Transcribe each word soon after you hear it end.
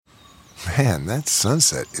Man, that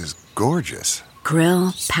sunset is gorgeous.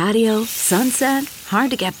 Grill, patio, sunset.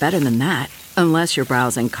 Hard to get better than that. Unless you're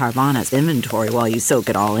browsing Carvana's inventory while you soak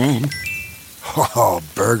it all in. Oh,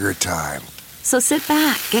 burger time. So sit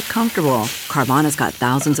back, get comfortable. Carvana's got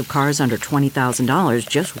thousands of cars under $20,000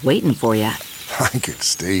 just waiting for you. I could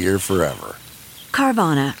stay here forever.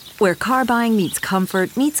 Carvana, where car buying meets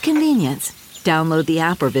comfort meets convenience. Download the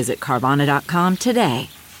app or visit Carvana.com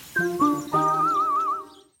today.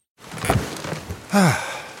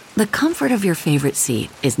 The comfort of your favorite seat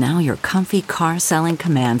is now your comfy car selling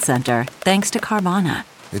command center, thanks to Carvana.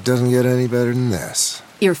 It doesn't get any better than this.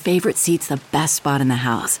 Your favorite seat's the best spot in the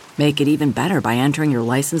house. Make it even better by entering your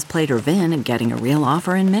license plate or VIN and getting a real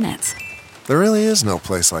offer in minutes. There really is no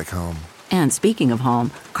place like home. And speaking of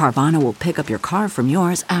home, Carvana will pick up your car from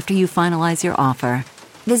yours after you finalize your offer.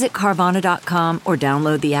 Visit Carvana.com or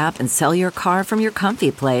download the app and sell your car from your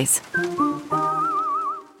comfy place.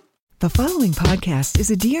 The following podcast is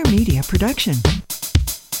a Dear Media production.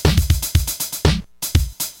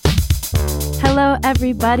 Hello,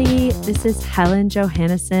 everybody. This is Helen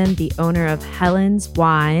Johannesson, the owner of Helen's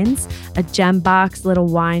Wines, a gem box little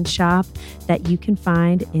wine shop that you can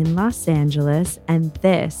find in Los Angeles. And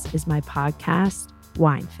this is my podcast,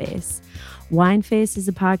 Wine Face. Wine Face is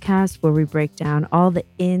a podcast where we break down all the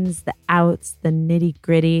ins, the outs, the nitty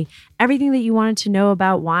gritty, everything that you wanted to know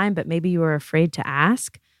about wine, but maybe you were afraid to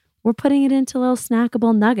ask. We're putting it into little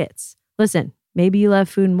snackable nuggets. Listen, maybe you love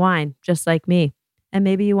food and wine just like me, and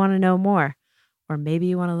maybe you want to know more. Or maybe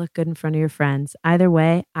you want to look good in front of your friends. Either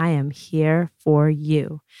way, I am here for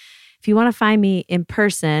you. If you want to find me in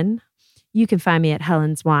person, you can find me at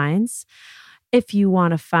Helen's Wines. If you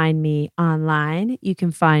want to find me online, you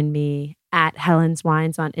can find me at Helen's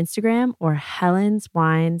Wines on Instagram or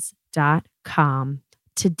helenswines.com.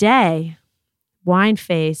 Today, Wine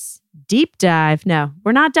Face deep dive. No,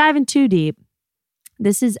 we're not diving too deep.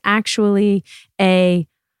 This is actually a,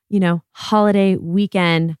 holiday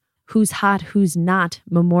weekend. Who's hot, who's not,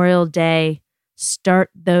 Memorial Day. Start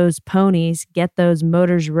those ponies, get those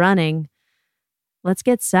motors running. Let's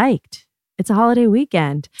get psyched. It's a holiday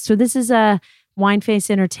weekend. So this is a Wine Face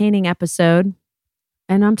entertaining episode,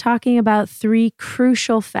 and I'm talking about 3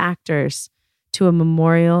 crucial factors to a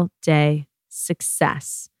Memorial Day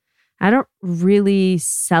success. I don't really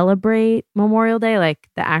celebrate Memorial Day, like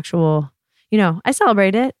the actual, I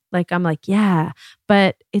celebrate it. I'm like, yeah,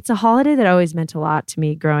 but it's a holiday that always meant a lot to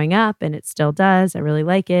me growing up, and it still does. I really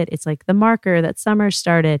like it. It's like the marker that summer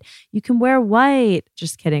started. You can wear white.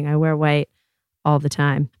 Just kidding. I wear white all the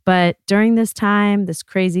time. But during this time, this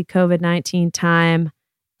crazy COVID-19 time,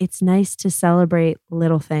 it's nice to celebrate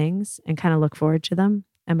little things and kind of look forward to them.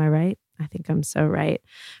 Am I right? I think I'm so right.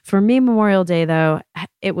 For me, Memorial Day, though,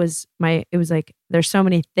 it was like there's so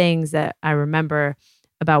many things that I remember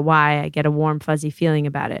about why I get a warm, fuzzy feeling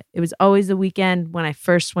about it. It was always the weekend when I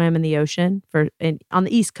first swam in the ocean on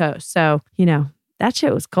the East Coast. So, that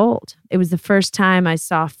shit was cold. It was the first time I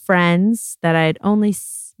saw friends that I'd only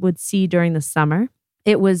would see during the summer.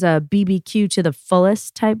 It was a BBQ to the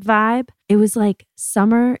fullest type vibe. It was like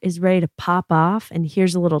summer is ready to pop off and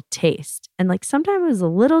here's a little taste. And sometimes it was a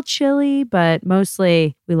little chilly, but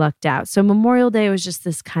mostly we lucked out. So Memorial Day was just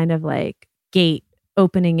this kind of gate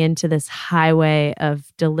opening into this highway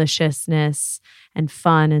of deliciousness and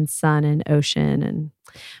fun and sun and ocean.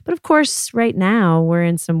 But of course, right now we're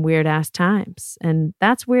in some weird ass times, and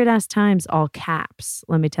that's weird ass times, all caps,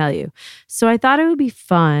 let me tell you. So I thought it would be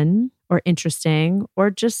fun or interesting or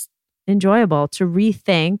just enjoyable to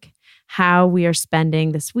rethink how we are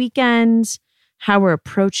spending this weekend, how we're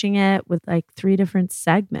approaching it with 3 different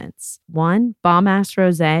segments. 1, bomb ass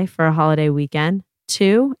rosé for a holiday weekend.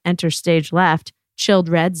 2, enter stage left, chilled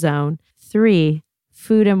red zone. 3,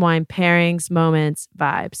 food and wine pairings, moments,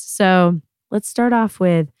 vibes. So let's start off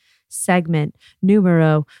with segment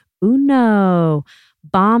numero uno,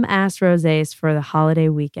 bomb ass rosés for the holiday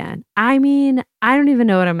weekend. I mean, I don't even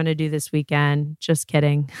know what I'm going to do this weekend. Just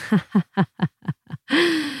kidding.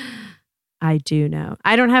 I do know.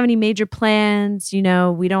 I don't have any major plans.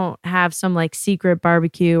 We don't have some secret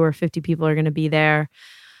barbecue where 50 people are going to be there.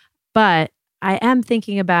 But I am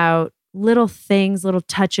thinking about little things, little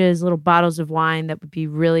touches, little bottles of wine that would be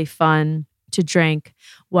really fun to drink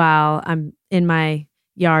while I'm in my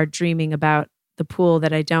yard dreaming about the pool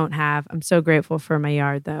that I don't have. I'm so grateful for my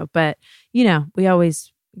yard though. But,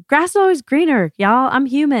 grass is always greener, y'all. I'm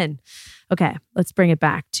human. Okay, let's bring it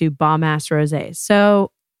back to bomb ass rosé.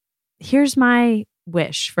 So here's my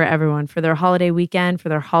wish for everyone for their holiday weekend, for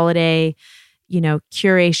their holiday,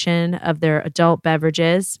 curation of their adult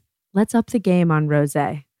beverages. Let's up the game on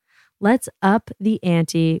rosé. let's up the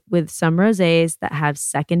ante with some rosés that have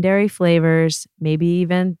secondary flavors, maybe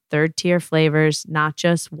even third tier flavors, not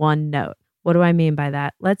just one note. What do I mean by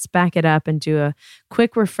that? Let's back it up and do a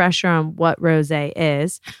quick refresher on what rosé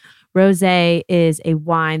is. Rosé is a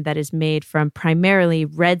wine that is made from primarily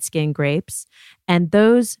red skin grapes. And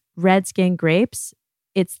those red skin grapes,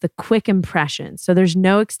 it's the quick impression. So there's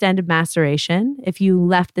no extended maceration. If you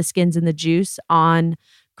left the skins and the juice on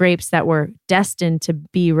grapes that were destined to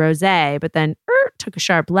be rosé, but then took a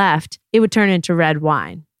sharp left, it would turn into red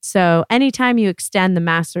wine. So anytime you extend the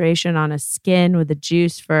maceration on a skin with the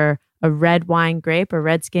juice for a red wine grape or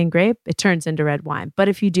red skin grape, it turns into red wine. But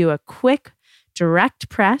if you do a quick direct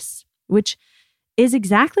press, which is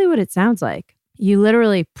exactly what it sounds like, you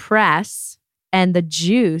literally press and the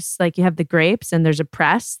juice, like you have the grapes and there's a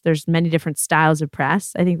press. There's many different styles of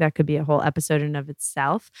press. I think that could be a whole episode in of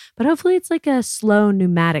itself. But hopefully it's like a slow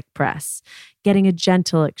pneumatic press, getting a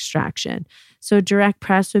gentle extraction. So direct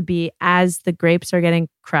press would be as the grapes are getting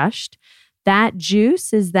crushed, that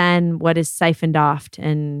juice is then what is siphoned off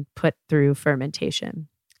and put through fermentation.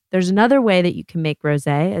 There's another way that you can make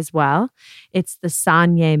rosé as well. It's the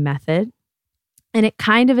Saignée method. And it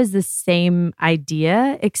kind of is the same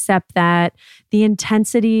idea, except that the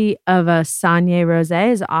intensity of a Saignée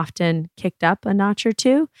rosé is often kicked up a notch or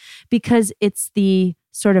two because it's the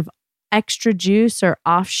sort of extra juice or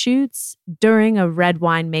offshoots during a red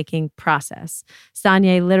wine making process.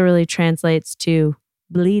 Saignée literally translates to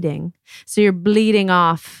bleeding. So you're bleeding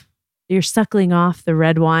off, you're suckling off the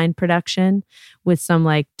red wine production with some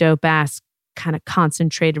like dope ass kind of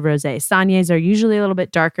concentrated rosé. Saignés are usually a little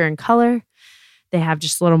bit darker in color. They have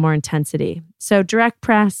just a little more intensity. So direct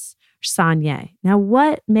press, Saignée. Now,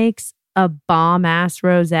 what makes a bomb ass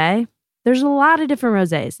rosé? There's a lot of different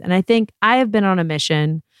rosés. And I think I have been on a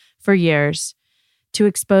mission for years to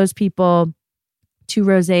expose people to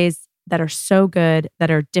rosés that are so good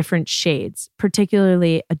that are different shades,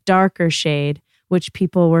 particularly a darker shade, which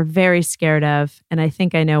people were very scared of. And I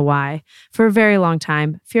think I know why. For a very long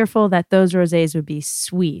time, fearful that those rosés would be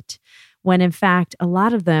sweet, when in fact, a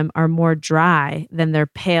lot of them are more dry than their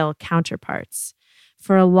pale counterparts.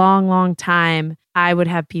 For a long, long time, I would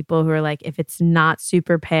have people who are like, if it's not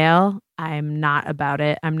super pale, I'm not about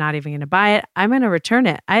it. I'm not even going to buy it. I'm going to return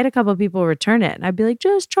it. I had a couple of people return it and I'd be like,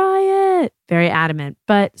 just try it. Very adamant.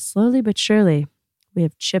 But slowly but surely, we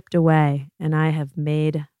have chipped away and I have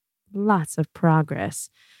made lots of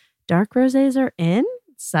progress. Dark rosés are in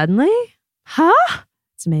suddenly? Huh?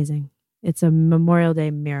 It's amazing. It's a Memorial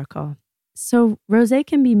Day miracle. So rosé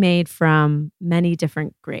can be made from many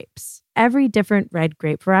different grapes. Every different red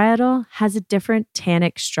grape varietal has a different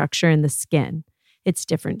tannic structure in the skin. It's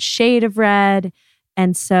different shade of red.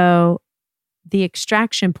 And so the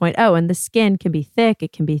extraction point, and the skin can be thick,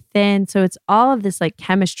 it can be thin. So it's all of this like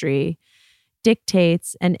chemistry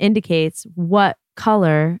dictates and indicates what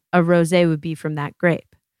color a rosé would be from that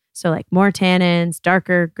grape. So like more tannins,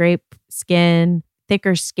 darker grape skin,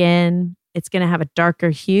 thicker skin. It's going to have a darker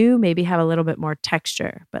hue, maybe have a little bit more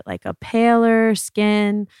texture, but like a paler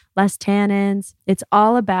skin, less tannins. It's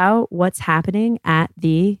all about what's happening at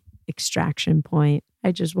the extraction point.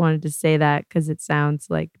 I just wanted to say that because it sounds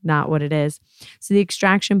like not what it is. So the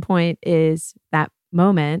extraction point is that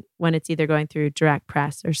moment when it's either going through direct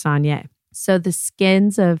press or Saignée. So the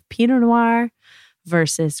skins of Pinot Noir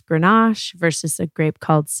versus Grenache versus a grape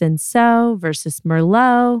called Cinsault versus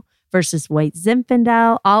Merlot versus White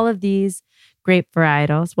Zinfandel, all of these grape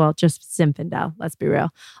varietals, well, just Zinfandel, let's be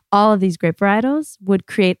real. All of these grape varietals would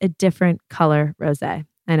create a different color rosé.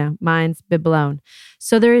 I know, mine's Bibelone.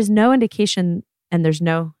 So there is no indication and there's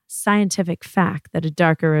no scientific fact that a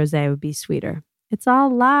darker rosé would be sweeter. It's all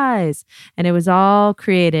lies. And it was all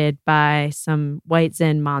created by some white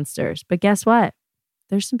Zin monsters. But guess what?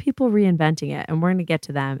 There's some people reinventing it, and we're going to get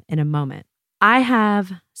to them in a moment. I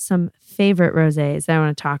have some favorite rosés that I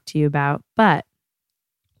want to talk to you about, but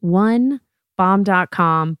one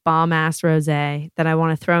bomb.com bomb-ass rosé that I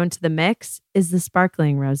want to throw into the mix is the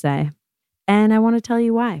sparkling rosé. And I want to tell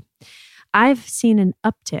you why. I've seen an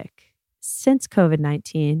uptick since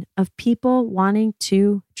COVID-19 of people wanting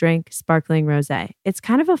to drink sparkling rosé. It's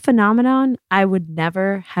kind of a phenomenon I would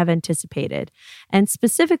never have anticipated, and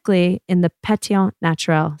specifically in the pétillant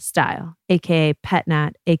naturel style, aka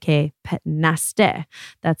pétnat, aka pétnaste.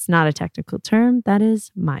 That's not a technical term, that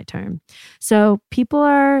is my term. So people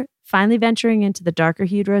are finally venturing into the darker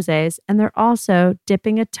hued rosés, and they're also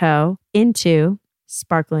dipping a toe into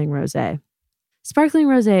sparkling rosé. Sparkling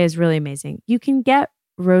rosé is really amazing. You can get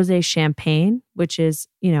rosé champagne, which is,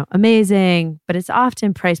 amazing, but it's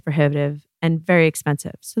often price prohibitive. and very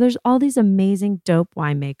expensive. So there's all these amazing dope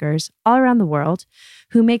winemakers all around the world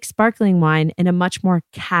who make sparkling wine in a much more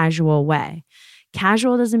casual way.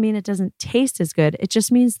 Casual doesn't mean it doesn't taste as good. It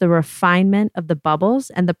just means the refinement of the bubbles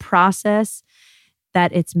and the process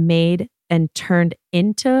that it's made and turned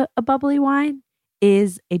into a bubbly wine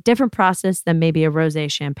is a different process than maybe a rosé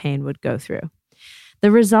champagne would go through.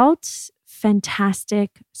 The results,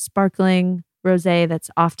 fantastic sparkling rosé that's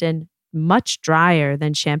often much drier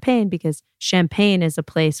than champagne because champagne is a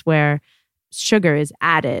place where sugar is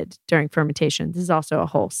added during fermentation. This is also a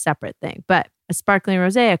whole separate thing. But a sparkling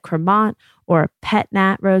rosé, a Cremant or a Pet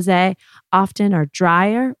Nat rosé often are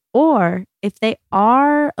drier, or if they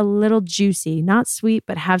are a little juicy, not sweet,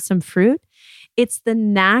 but have some fruit, it's the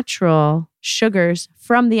natural sugars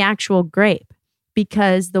from the actual grape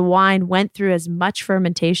because the wine went through as much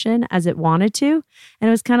fermentation as it wanted to. And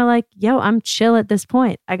it was kind of like, yo, I'm chill at this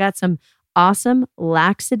point. I got some awesome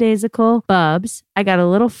lackadaisical bubs. I got a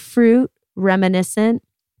little fruit reminiscent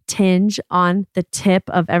tinge on the tip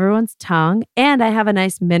of everyone's tongue. And I have a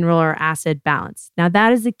nice mineral or acid balance. Now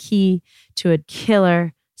that is the key to a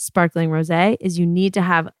killer sparkling rosé is you need to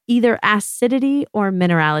have either acidity or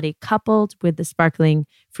minerality coupled with the sparkling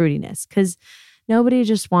fruitiness because nobody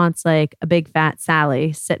just wants like a big fat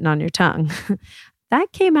Sally sitting on your tongue.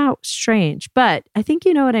 That came out strange, but I think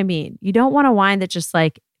you know what I mean. You don't want a wine that just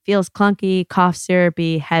like feels clunky, cough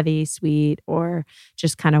syrupy, heavy, sweet, or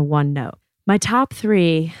just kind of one note. My top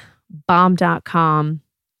 3 bomb.com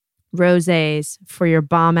rosés for your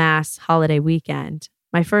bomb-ass holiday weekend.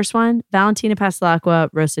 My first one, Valentina Passalacqua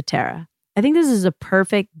Rosa Terra. I think this is a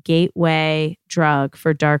perfect gateway drug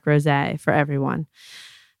for dark rosé for everyone.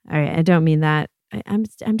 All right, I don't mean that. I'm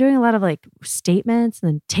doing a lot of like statements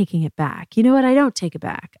and then taking it back. You know what? I don't take it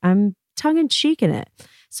back. I'm tongue-in-cheek in it.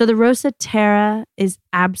 So the Rosa Terra is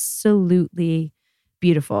absolutely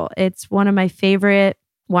beautiful. It's one of my favorite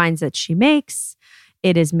wines that she makes.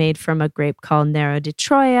 It is made from a grape called Nero di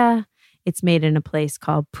Troia. It's made in a place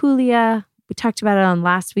called Puglia. We talked about it on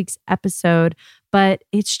last week's episode, but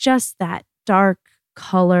it's just that dark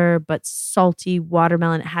color, but salty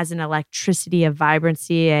watermelon. It has an electricity, a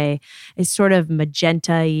vibrancy, a sort of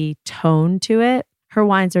magenta-y tone to it. Her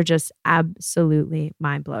wines are just absolutely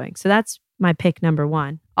mind-blowing. So that's my pick number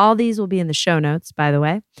 1. All these will be in the show notes, by the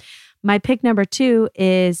way. My pick number 2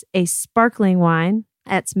 is a sparkling wine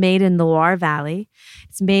that's made in the Loire Valley.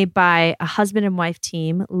 It's made by a husband and wife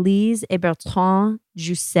team, Lise et Bertrand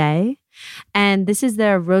Jousset. And this is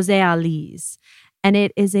their Rosé à Lise. And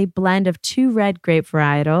it is a blend of 2 red grape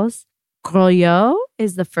varietals. Grouillot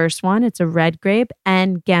is the first one. It's a red grape,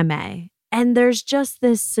 and Gamay. And there's just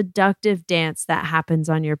this seductive dance that happens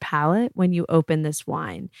on your palate when you open this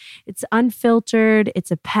wine. It's unfiltered.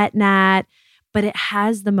 It's a Pet Nat, but it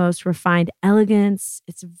has the most refined elegance.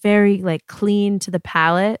 It's very like clean to the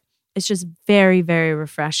palate. It's just very, very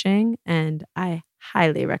refreshing. And I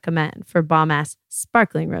highly recommend for bomb-ass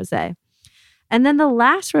sparkling rosé. And then the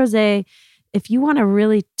last rosé, if you want to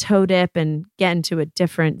really toe dip and get into a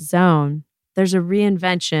different zone, there's a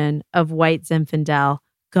reinvention of White Zinfandel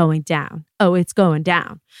going down. Oh, it's going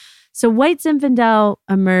down. So White Zinfandel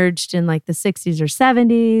emerged in like the 60s or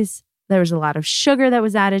 70s. There was a lot of sugar that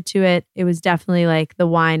was added to it. It was definitely like the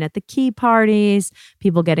wine at the key parties,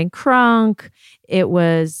 people getting crunk. It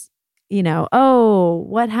was, you know, oh,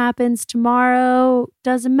 what happens tomorrow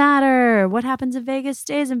doesn't matter. What happens in Vegas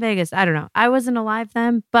stays in Vegas. I don't know. I wasn't alive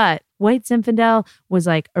then, but White Zinfandel was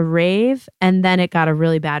like a rave, and then it got a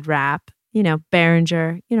really bad rap. You know,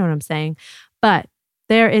 Beringer, you know what I'm saying? But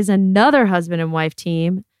there is another husband and wife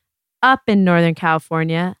team up in Northern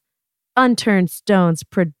California, Unturned Stones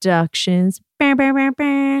Productions.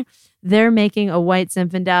 They're making a White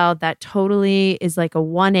Zinfandel that totally is like a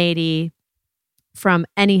 180 from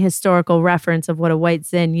any historical reference of what a white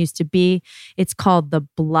Zin used to be. It's called the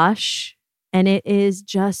Blush, and it is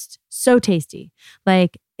just so tasty.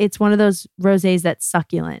 Like, it's one of those rosés that's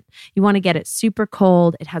succulent. You want to get it super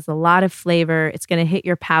cold. It has a lot of flavor. It's going to hit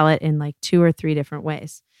your palate in like 2 or 3 different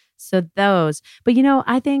ways. So those. But you know,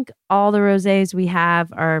 I think all the rosés we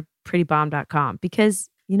have are pretty bomb.com because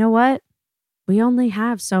you know what? We only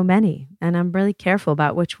have so many, and I'm really careful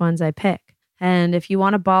about which ones I pick. And if you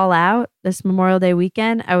want to ball out this Memorial Day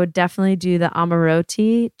weekend, I would definitely do the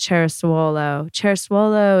Amarotti Ceresuolo.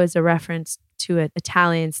 Ceresuolo is a reference to an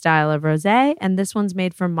Italian style of rosé, and this one's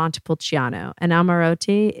made from Montepulciano. And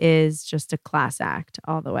Amarotti is just a class act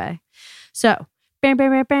all the way. So,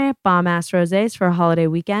 bomb-ass rosés for a holiday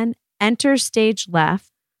weekend. Enter stage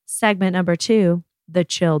left, segment number 2, the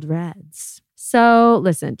chilled reds. So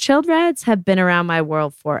listen, chilled reds have been around my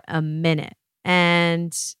world for a minute.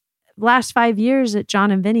 And last 5 years at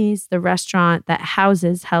John and Vinny's, the restaurant that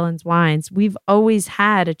houses Helen's Wines, we've always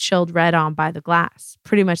had a chilled red on by the glass,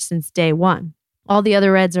 pretty much since day one. All the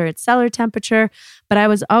other reds are at cellar temperature, but I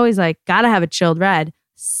was always like, gotta have a chilled red,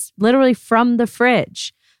 literally from the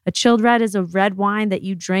fridge. A chilled red is a red wine that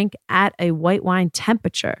you drink at a white wine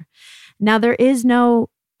temperature. Now, there is no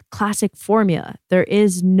classic formula. There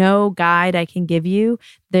is no guide I can give you.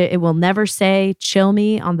 It will never say chill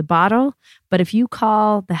me on the bottle. But if you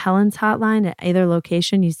call the Helen's hotline at either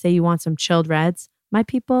location, you say you want some chilled reds, my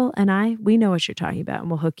people and we know what you're talking about and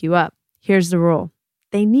we'll hook you up. Here's the rule.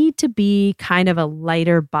 They need to be kind of a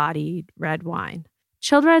lighter bodied red wine.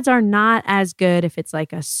 Chilled reds are not as good if it's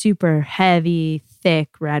like a super heavy,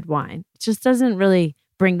 thick red wine. It just doesn't really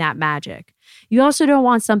bring that magic. You also don't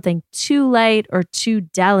want something too light or too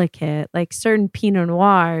delicate. Like certain Pinot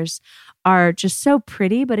Noirs are just so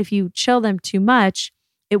pretty, but if you chill them too much,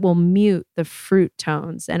 it will mute the fruit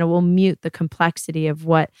tones and it will mute the complexity of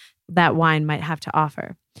what that wine might have to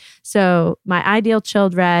offer. So my ideal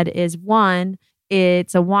chilled red is one,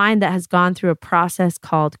 it's a wine that has gone through a process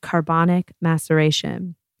called carbonic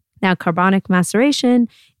maceration. Now, carbonic maceration,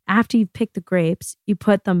 after you've picked the grapes, you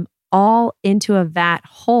put them all into a vat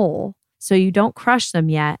whole, so you don't crush them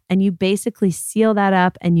yet, and you basically seal that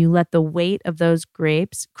up and you let the weight of those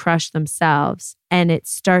grapes crush themselves, and it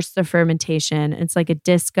starts the fermentation. It's like a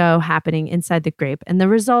disco happening inside the grape, and the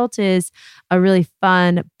result is a really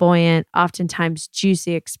fun, buoyant, oftentimes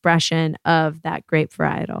juicy expression of that grape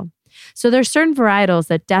varietal. So there's certain varietals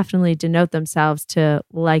that definitely denote themselves to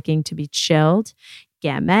liking to be chilled.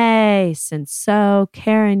 Gamay, Cinsault,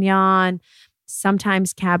 Carignan,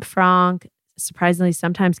 sometimes Cab Franc, surprisingly,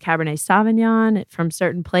 sometimes Cabernet Sauvignon from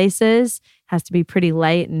certain places. Has to be pretty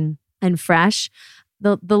light and fresh.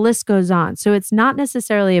 The list goes on. So it's not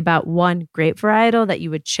necessarily about one grape varietal that you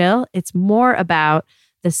would chill. It's more about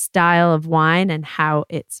the style of wine and how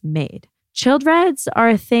it's made. Chilled reds are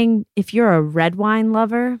a thing if you're a red wine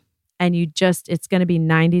lover and it's going to be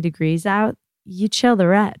 90 degrees out, you chill the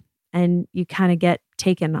red and you kind of get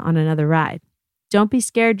taken on another ride. Don't be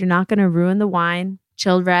scared. You're not going to ruin the wine.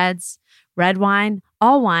 Chilled reds, red wine,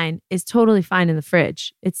 all wine is totally fine in the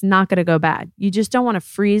fridge. It's not going to go bad. You just don't want to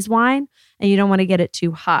freeze wine and you don't want to get it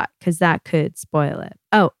too hot because that could spoil it.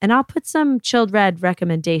 Oh, and I'll put some chilled red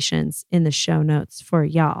recommendations in the show notes for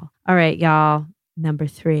y'all. All right, y'all. Number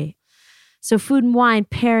 3. So food and wine,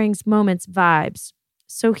 pairings, moments, vibes.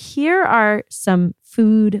 So here are some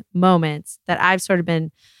food moments that I've sort of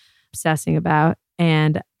been obsessing about.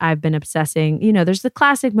 And I've been obsessing, there's the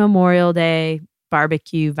classic Memorial Day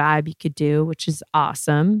barbecue vibe you could do, which is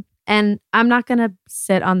awesome. And I'm not going to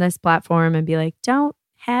sit on this platform and be like, don't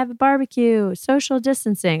have a barbecue, social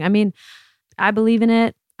distancing. I mean, I believe in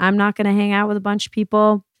it. I'm not going to hang out with a bunch of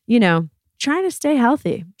people, trying to stay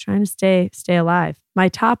healthy, trying to stay alive. My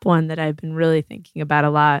top one that I've been really thinking about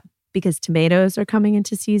a lot, because tomatoes are coming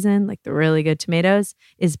into season, like the really good tomatoes,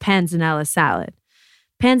 is panzanella salad.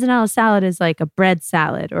 Panzanella salad is like a bread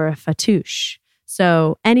salad or a fattoush.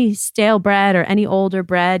 So any stale bread or any older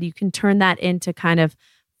bread, you can turn that into kind of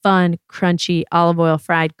fun, crunchy, olive oil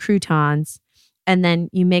fried croutons. And then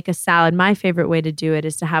you make a salad. My favorite way to do it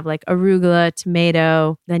is to have like arugula,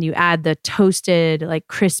 tomato. Then you add the toasted, like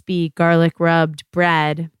crispy, garlic rubbed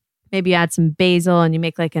bread. Maybe you add some basil and you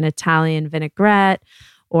make like an Italian vinaigrette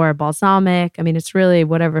or balsamic. I mean, it's really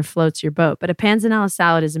whatever floats your boat. But a panzanella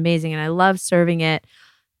salad is amazing. And I love serving it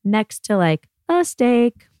next to like a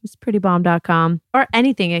steak, it's prettybomb.com, or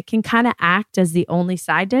anything. It can kind of act as the only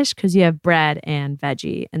side dish because you have bread and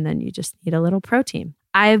veggie, and then you just need a little protein.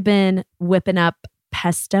 I've been whipping up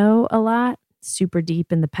pesto a lot, super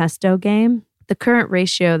deep in the pesto game. The current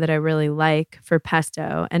ratio that I really like for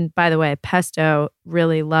pesto, and by the way, pesto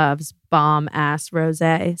really loves bomb-ass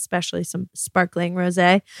rosé, especially some sparkling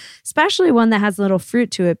rosé, especially one that has a little fruit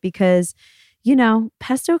to it because,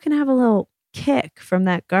 pesto can have a little kick from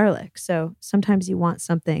that garlic. So sometimes you want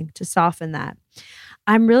something to soften that.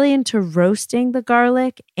 I'm really into roasting the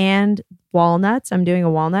garlic and walnuts. I'm doing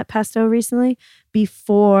a walnut pesto recently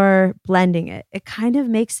before blending it. It kind of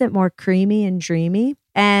makes it more creamy and dreamy.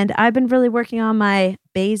 And I've been really working on my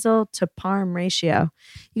basil to parm ratio.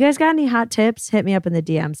 You guys got any hot tips? Hit me up in the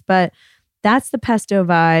DMs. But that's the pesto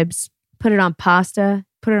vibes. Put it on pasta,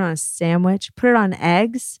 put it on a sandwich, put it on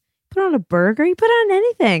eggs. Put on a burger, you put on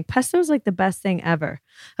anything. Pesto is like the best thing ever.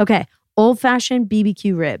 Okay, old-fashioned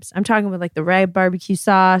BBQ ribs. I'm talking with like the red barbecue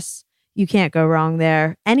sauce. You can't go wrong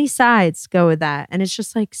there. Any sides go with that. And it's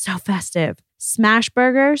just like so festive. Smash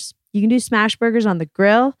burgers. You can do smash burgers on the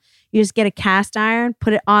grill. You just get a cast iron,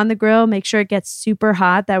 put it on the grill, make sure it gets super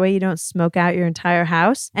hot. That way you don't smoke out your entire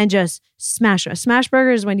house, and just smash it. A smash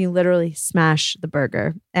burger is when you literally smash the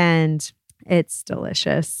burger, and it's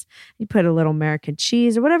delicious. You put a little American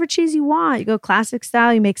cheese or whatever cheese you want. You go classic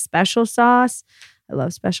style. You make special sauce. I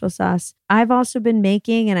love special sauce. I've also been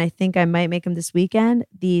making, and I think I might make them this weekend,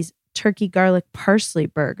 these turkey garlic parsley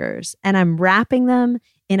burgers. And I'm wrapping them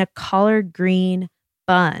in a collard green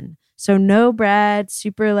bun. So no bread,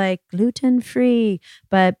 super like gluten-free,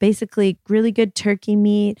 but basically really good turkey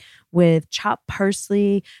meat with chopped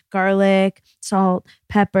parsley, garlic, salt,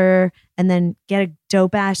 pepper, and then get a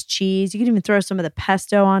dope ass cheese. You can even throw some of the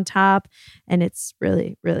pesto on top, and it's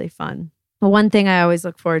really, really fun. The one thing I always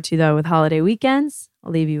look forward to, though, with holiday weekends, I'll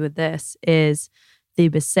leave you with this, is the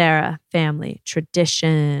Becerra family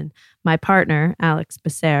tradition. My partner, Alex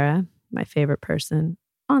Becerra, my favorite person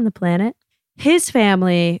on the planet, his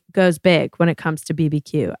family goes big when it comes to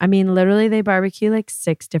BBQ. I mean, literally, they barbecue like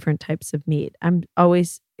 6 different types of meat. I'm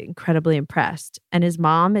always incredibly impressed. And his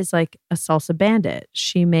mom is like a salsa bandit.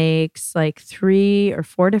 She makes like 3 or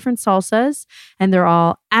 4 different salsas, and they're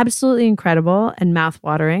all absolutely incredible and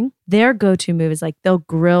mouthwatering. Their go-to move is like they'll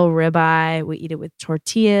grill ribeye. We eat it with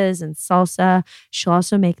tortillas and salsa. She'll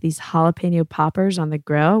also make these jalapeno poppers on the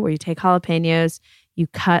grill where you take jalapenos, you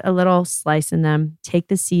cut a little slice in them, take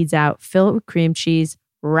the seeds out, fill it with cream cheese,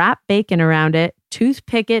 wrap bacon around it,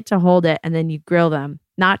 toothpick it to hold it, and then you grill them.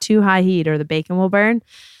 Not too high heat or the bacon will burn.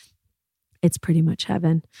 It's pretty much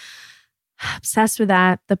heaven. Obsessed with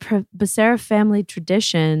that. The Becerra family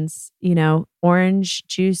traditions, orange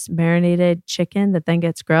juice marinated chicken that then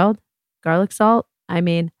gets grilled, garlic salt. I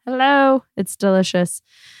mean, hello, it's delicious.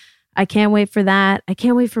 I can't wait for that. I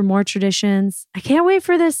can't wait for more traditions. I can't wait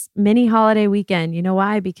for this mini holiday weekend. You know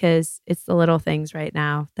why? Because it's the little things right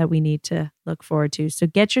now that we need to look forward to. So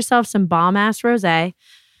get yourself some bomb-ass rosé.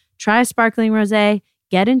 Try a sparkling rosé.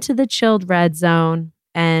 Get into the chilled red zone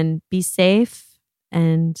and be safe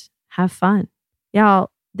and have fun.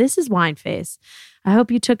 Y'all, this is Wine Face. I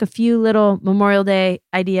hope you took a few little Memorial Day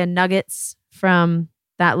idea nuggets from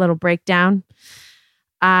that little breakdown.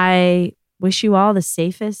 I wish you all the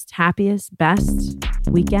safest, happiest, best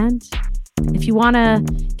weekend. If you want to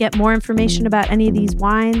get more information about any of these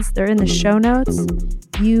wines, they're in the show notes.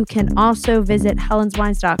 You can also visit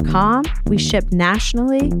helenswines.com. We ship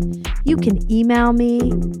nationally. You can email me,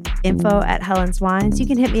 info@helenswines. You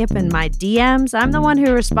can hit me up in my DMs. I'm the one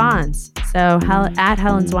who responds. So at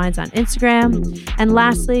Helen's Wines on Instagram. And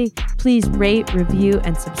lastly, please rate, review,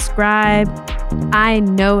 and subscribe. I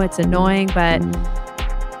know it's annoying, but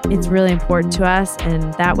it's really important to us,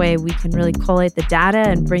 and that way we can really collate the data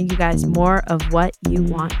and bring you guys more of what you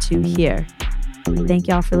want to hear. Thank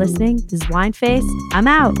y'all for listening. This is Wine Face. I'm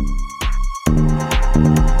out.